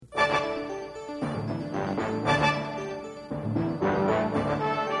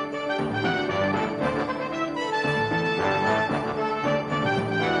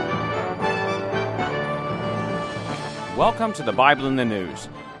Welcome to the Bible in the News.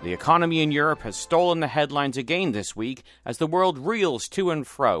 The economy in Europe has stolen the headlines again this week as the world reels to and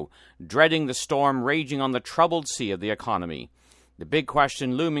fro, dreading the storm raging on the troubled sea of the economy. The big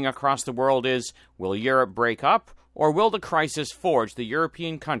question looming across the world is, will Europe break up, or will the crisis forge the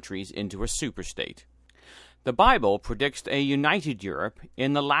European countries into a superstate? The Bible predicts a united Europe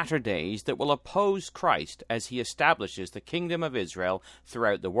in the latter days that will oppose Christ as he establishes the kingdom of Israel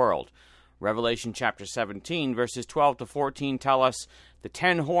throughout the world. Revelation chapter 17, verses 12 to 14 tell us, "The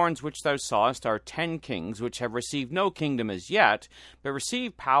 10 horns which thou sawest are 10 kings, which have received no kingdom as yet, but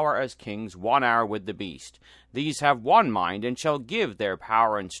receive power as kings 1 hour with the beast. These have one mind, and shall give their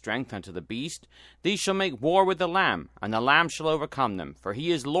power and strength unto the beast. These shall make war with the Lamb, and the Lamb shall overcome them. For he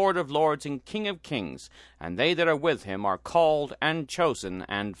is Lord of lords and King of kings, and they that are with him are called and chosen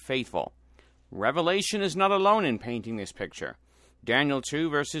and faithful." Revelation is not alone in painting this picture. Daniel 2,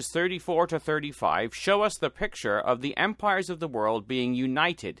 verses 34 to 35 show us the picture of the empires of the world being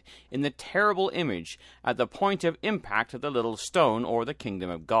united in the terrible image at the point of impact of the little stone or the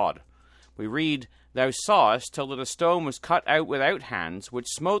kingdom of God. We read, "Thou sawest till that a stone was cut out without hands, which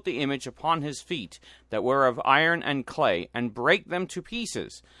smote the image upon his feet, that were of iron and clay, and brake them to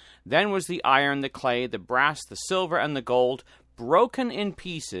pieces. Then was the iron, the clay, the brass, the silver, and the gold broken in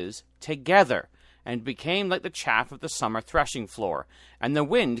pieces together, and became like the chaff of the summer threshing floor. And the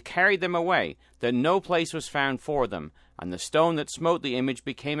wind carried them away, that no place was found for them. And the stone that smote the image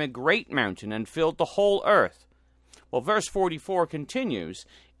became a great mountain, and filled the whole earth." Well, verse 44 continues,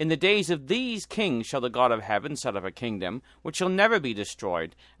 "In the days of these kings shall the God of heaven set up a kingdom, which shall never be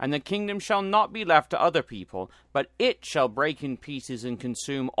destroyed, and the kingdom shall not be left to other people, but it shall break in pieces and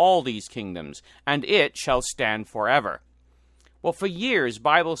consume all these kingdoms, and it shall stand forever." Well, for years,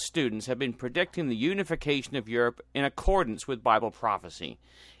 Bible students have been predicting the unification of Europe in accordance with Bible prophecy.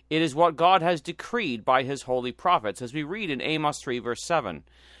 It is what God has decreed by his holy prophets, as we read in Amos 3, verse 7.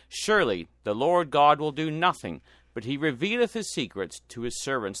 "Surely the Lord God will do nothing, but he revealeth his secrets to his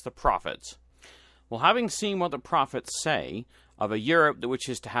servants the prophets." Well, having seen what the prophets say of a Europe which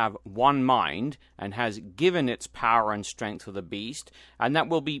is to have one mind, and has given its power and strength to the beast, and that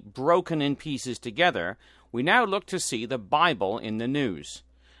will be broken in pieces together, we now look to see the Bible in the news.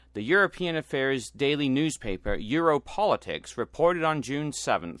 The European Affairs daily newspaper Europolitics reported on June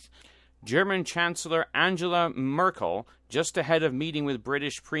 7th, German Chancellor Angela Merkel, just ahead of meeting with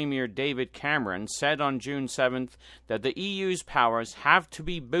British Premier David Cameron, said on June 7th that the EU's powers have to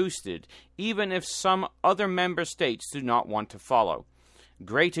be boosted, even if some other member states do not want to follow.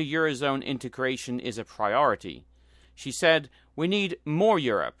 Greater Eurozone integration is a priority. She said, "We need more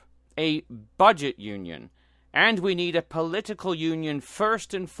Europe, a budget union, and we need a political union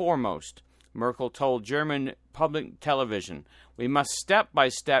first and foremost," Merkel told German public television. "We must step by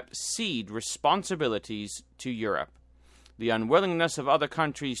step cede responsibilities to Europe. The unwillingness of other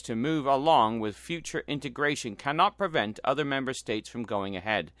countries to move along with future integration cannot prevent other member states from going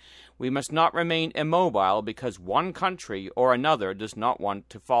ahead. We must not remain immobile because one country or another does not want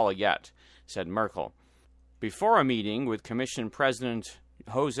to follow yet," said Merkel. Before a meeting with Commission President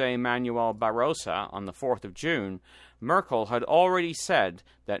Jose Manuel Barroso on the 4th of June, Merkel had already said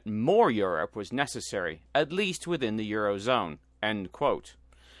that more Europe was necessary, at least within the Eurozone. End quote.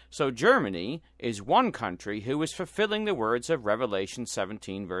 So Germany is one country who is fulfilling the words of Revelation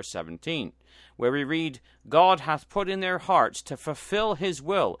 17, verse 17, where we read, "God hath put in their hearts to fulfill his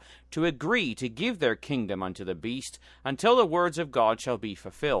will, to agree to give their kingdom unto the beast, until the words of God shall be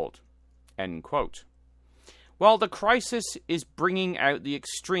fulfilled." End quote. Well, the crisis is bringing out the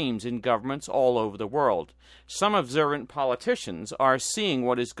extremes in governments all over the world. Some observant politicians are seeing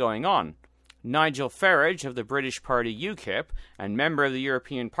what is going on. Nigel Farage of the British party UKIP and member of the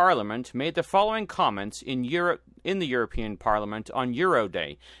European Parliament made the following comments in the European Parliament on Euro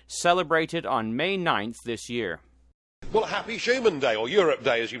Day, celebrated on May 9th this year. Well, happy Schuman Day, or Europe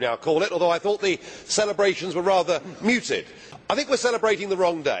Day as you now call it, although I thought the celebrations were rather muted. I think we're celebrating the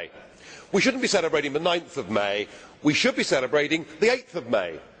wrong day. We shouldn't be celebrating the 9th of May, we should be celebrating the 8th of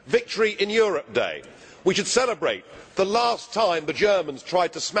May, Victory in Europe Day. We should celebrate the last time the Germans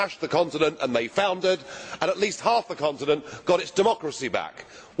tried to smash the continent and they foundered, and at least half the continent got its democracy back.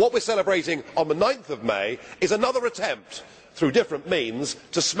 What we're celebrating on the 9th of May is another attempt, through different means,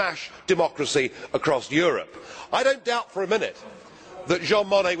 to smash democracy across Europe. I don't doubt for a minute that Jean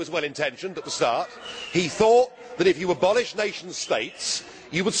Monnet was well intentioned at the start. He thought that if you abolish nation states,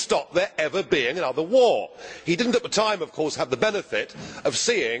 you would stop there ever being another war. He didn't at the time, of course, have the benefit of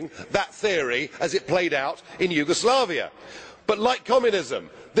seeing that theory as it played out in Yugoslavia. But like communism,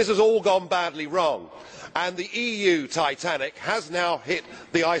 this has all gone badly wrong, and the EU Titanic has now hit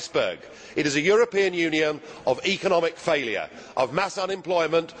the iceberg. It is a European Union of economic failure, of mass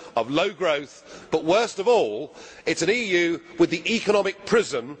unemployment, of low growth, but worst of all, it's an EU with the economic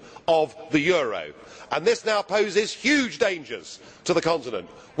prison of the euro. And this now poses huge dangers to the continent.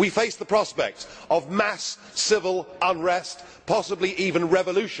 We face the prospect of mass civil unrest, possibly even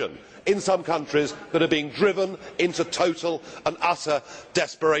revolution, in some countries that are being driven into total and utter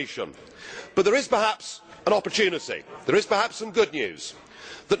desperation. But there is perhaps an opportunity, there is perhaps some good news,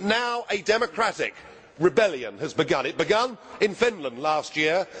 that now a democratic rebellion has begun. It began in Finland last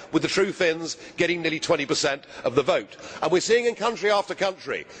year, with the True Finns getting nearly 20% of the vote. And we're seeing in country after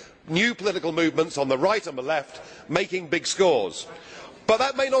country new political movements on the right and the left making big scores. But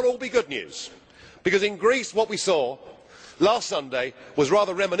that may not all be good news, because in Greece what we saw last Sunday was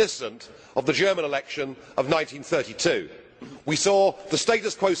rather reminiscent of the German election of 1932. We saw the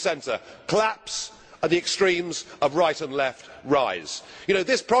status quo centre collapse and the extremes of right and left rise. You know,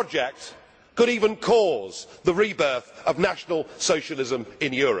 this project could even cause the rebirth of National Socialism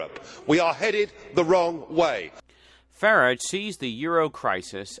in Europe. We are headed the wrong way. Farage sees the euro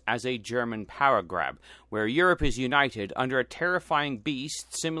crisis as a German power grab, where Europe is united under a terrifying beast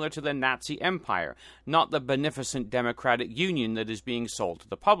similar to the Nazi Empire, not the beneficent democratic union that is being sold to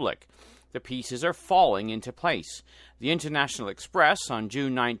the public. The pieces are falling into place. The International Express on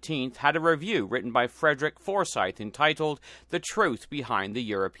June 19th had a review written by Frederick Forsyth entitled "The Truth Behind the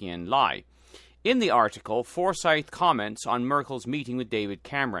European Lie." In the article, Forsyth comments on Merkel's meeting with David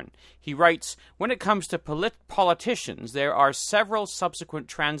Cameron. He writes, "When it comes to politicians, there are several subsequent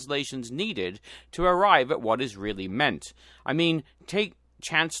translations needed to arrive at what is really meant. I mean, take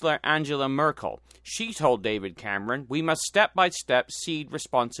Chancellor Angela Merkel. She told David Cameron, we must step by step cede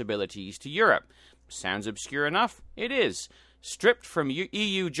responsibilities to Europe. Sounds obscure enough? It is. Stripped from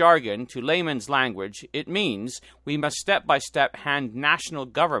EU jargon to layman's language, it means we must step by step hand national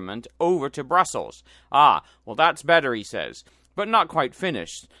government over to Brussels. Ah, well that's better, he says, but not quite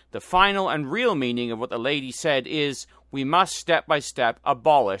finished. The final and real meaning of what the lady said is, we must step by step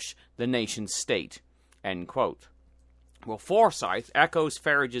abolish the nation state." End quote. Well, Forsyth echoes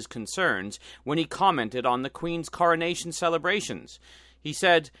Farage's concerns when he commented on the Queen's coronation celebrations. He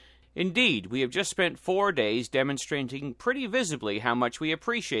said, "Indeed, we have just spent 4 days demonstrating pretty visibly how much we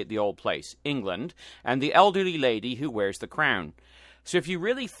appreciate the old place, England, and the elderly lady who wears the crown. So if you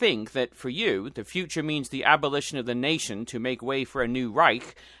really think that, for you, the future means the abolition of the nation to make way for a new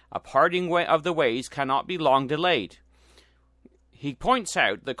Reich, a parting of the ways cannot be long delayed." He points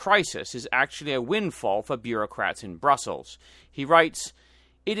out the crisis is actually a windfall for bureaucrats in Brussels. He writes,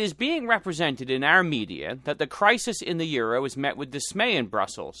 "It is being represented in our media that the crisis in the euro is met with dismay in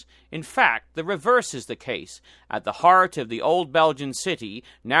Brussels. In fact, the reverse is the case. At the heart of the old Belgian city,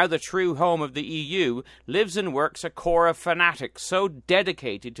 now the true home of the EU, lives and works a core of fanatics so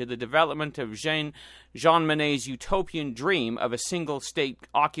dedicated to the development of Jean Monnet's utopian dream of a single state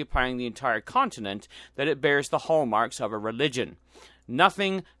occupying the entire continent that it bears the hallmarks of a religion.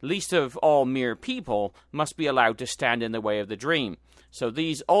 Nothing, least of all mere people, must be allowed to stand in the way of the dream. So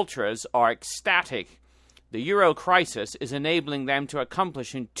these ultras are ecstatic. The euro crisis is enabling them to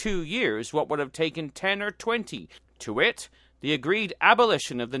accomplish in 2 years what would have taken 10 or 20, to wit, the agreed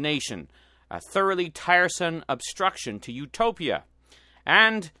abolition of the nation, a thoroughly tiresome obstruction to utopia.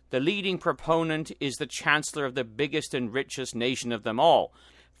 And the leading proponent is the Chancellor of the biggest and richest nation of them all.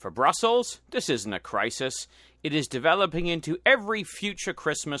 For Brussels, this isn't a crisis. It is developing into every future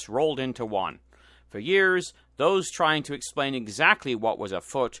Christmas rolled into one. For years, those trying to explain exactly what was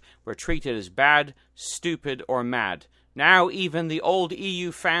afoot were treated as bad, stupid, or mad. Now even the old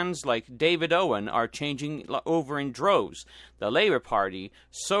EU fans like David Owen are changing over in droves. The Labour Party,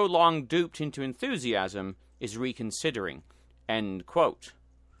 so long duped into enthusiasm, is reconsidering." End quote.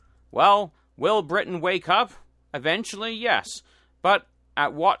 Well, will Britain wake up? Eventually, yes. But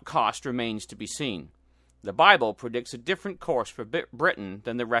at what cost remains to be seen. The Bible predicts a different course for Britain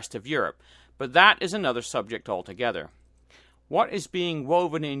than the rest of Europe, but that is another subject altogether. What is being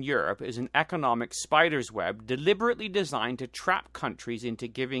woven in Europe is an economic spider's web deliberately designed to trap countries into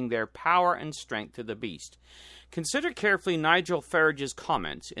giving their power and strength to the beast. Consider carefully Nigel Farage's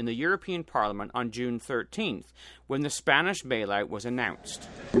comments in the European Parliament on June 13th, when the Spanish bailout was announced.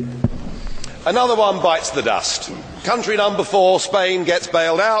 Another one bites the dust. Country number 4, Spain, gets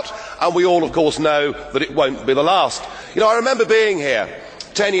bailed out, and we all, of course, know that it won't be the last. You know, I remember being here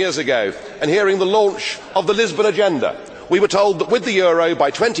 10 years ago and hearing the launch of the Lisbon Agenda. We were told that with the euro by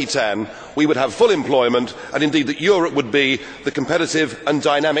 2010 we would have full employment, and indeed that Europe would be the competitive and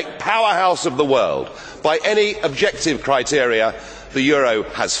dynamic powerhouse of the world. By any objective criteria, the euro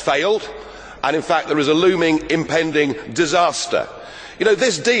has failed, and in fact there is a looming impending disaster. You know,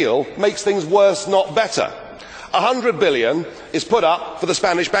 this deal makes things worse, not better. 100 billion is put up for the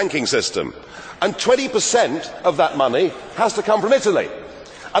Spanish banking system, and 20% of that money has to come from Italy.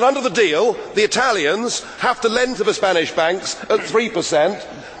 And under the deal, the Italians have to lend to the Spanish banks at 3%,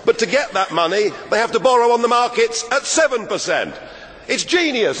 but to get that money, they have to borrow on the markets at 7%. It's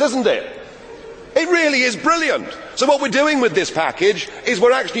genius, isn't it? It really is brilliant. So what we're doing with this package is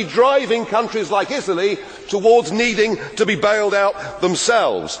we're actually driving countries like Italy towards needing to be bailed out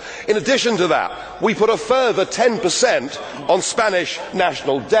themselves. In addition to that, we put a further 10% on Spanish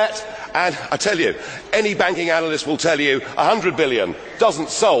national debt. And I tell you, any banking analyst will tell you 100 billion doesn't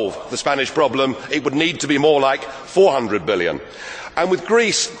solve the Spanish problem. It would need to be more like 400 billion. And with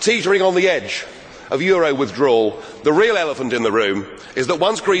Greece teetering on the edge of euro withdrawal, the real elephant in the room is that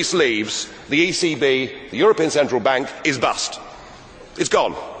once Greece leaves, the ECB, the European Central Bank, is bust. It's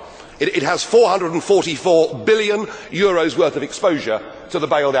gone. It has 444 billion euros worth of exposure to the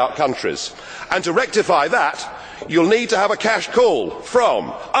bailed out countries. And to rectify that, you'll need to have a cash call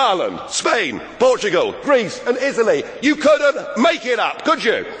from Ireland, Spain, Portugal, Greece and Italy. You couldn't make it up, could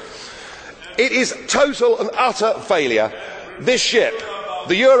you? It is total and utter failure. This ship,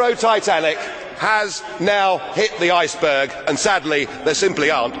 the Euro Titanic, has now hit the iceberg, and sadly there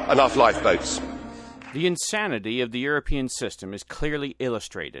simply aren't enough lifeboats. The insanity of the European system is clearly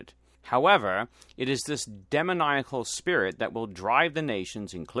illustrated. However, it is this demoniacal spirit that will drive the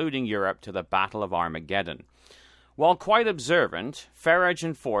nations, including Europe, to the Battle of Armageddon. While quite observant, Farage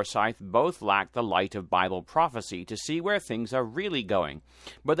and Forsyth both lack the light of Bible prophecy to see where things are really going.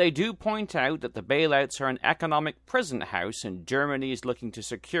 But they do point out that the bailouts are an economic prison house and Germany is looking to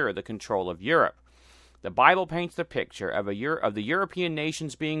secure the control of Europe. The Bible paints the picture of the European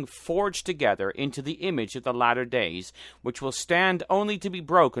nations being forged together into the image of the latter days, which will stand only to be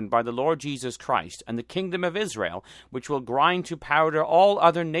broken by the Lord Jesus Christ, and the kingdom of Israel, which will grind to powder all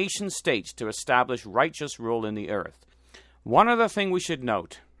other nation-states to establish righteous rule in the earth. One other thing we should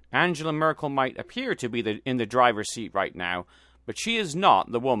note, Angela Merkel might appear to be in the driver's seat right now, but she is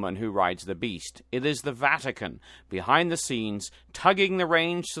not the woman who rides the beast. It is the Vatican, behind the scenes, tugging the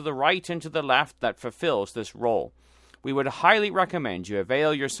reins to the right and to the left, that fulfills this role. We would highly recommend you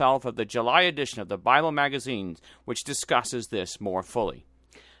avail yourself of the July edition of the Bible magazine, which discusses this more fully.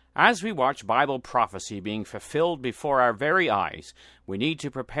 As we watch Bible prophecy being fulfilled before our very eyes, we need to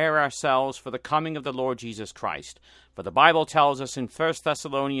prepare ourselves for the coming of the Lord Jesus Christ. For the Bible tells us in 1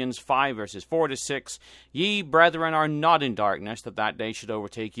 Thessalonians 5, verses 4 to 6, Ye, brethren, are not in darkness, that day should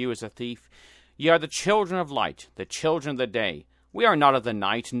overtake you as a thief. Ye are the children of light, the children of the day. We are not of the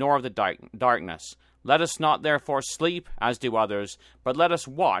night, nor of the darkness. Let us not therefore sleep, as do others, but let us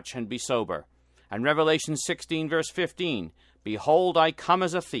watch and be sober. And Revelation 16, verse 15, Behold, I come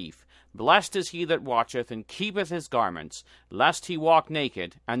as a thief. Blessed is he that watcheth and keepeth his garments, lest he walk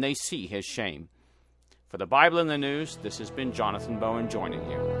naked, and they see his shame. For the Bible in the News, this has been Jonathan Bowen joining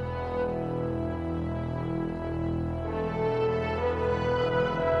you.